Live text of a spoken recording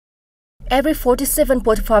Every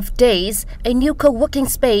 47.5 days, a new co-working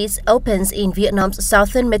space opens in Vietnam's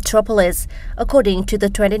southern metropolis, according to the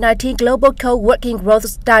 2019 Global Co-working Growth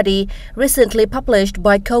Study recently published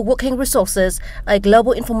by Co-working Resources, a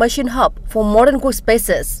global information hub for modern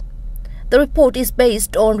workspaces. The report is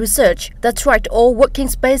based on research that tracked all working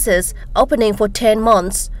spaces opening for 10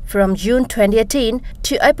 months, from June 2018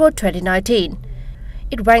 to April 2019.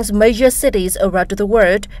 It ranks major cities around the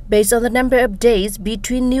world based on the number of days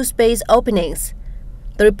between new space openings.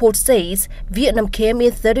 The report says Vietnam came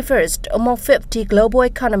in 31st among 50 global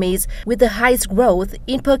economies with the highest growth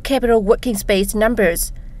in per capita working space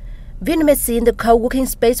numbers. Vietnam has seen the co-working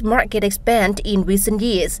space market expand in recent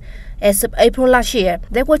years. As of April last year,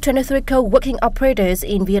 there were 23 co-working operators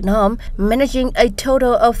in Vietnam, managing a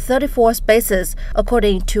total of 34 spaces,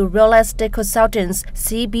 according to real estate consultants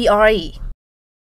CBRE.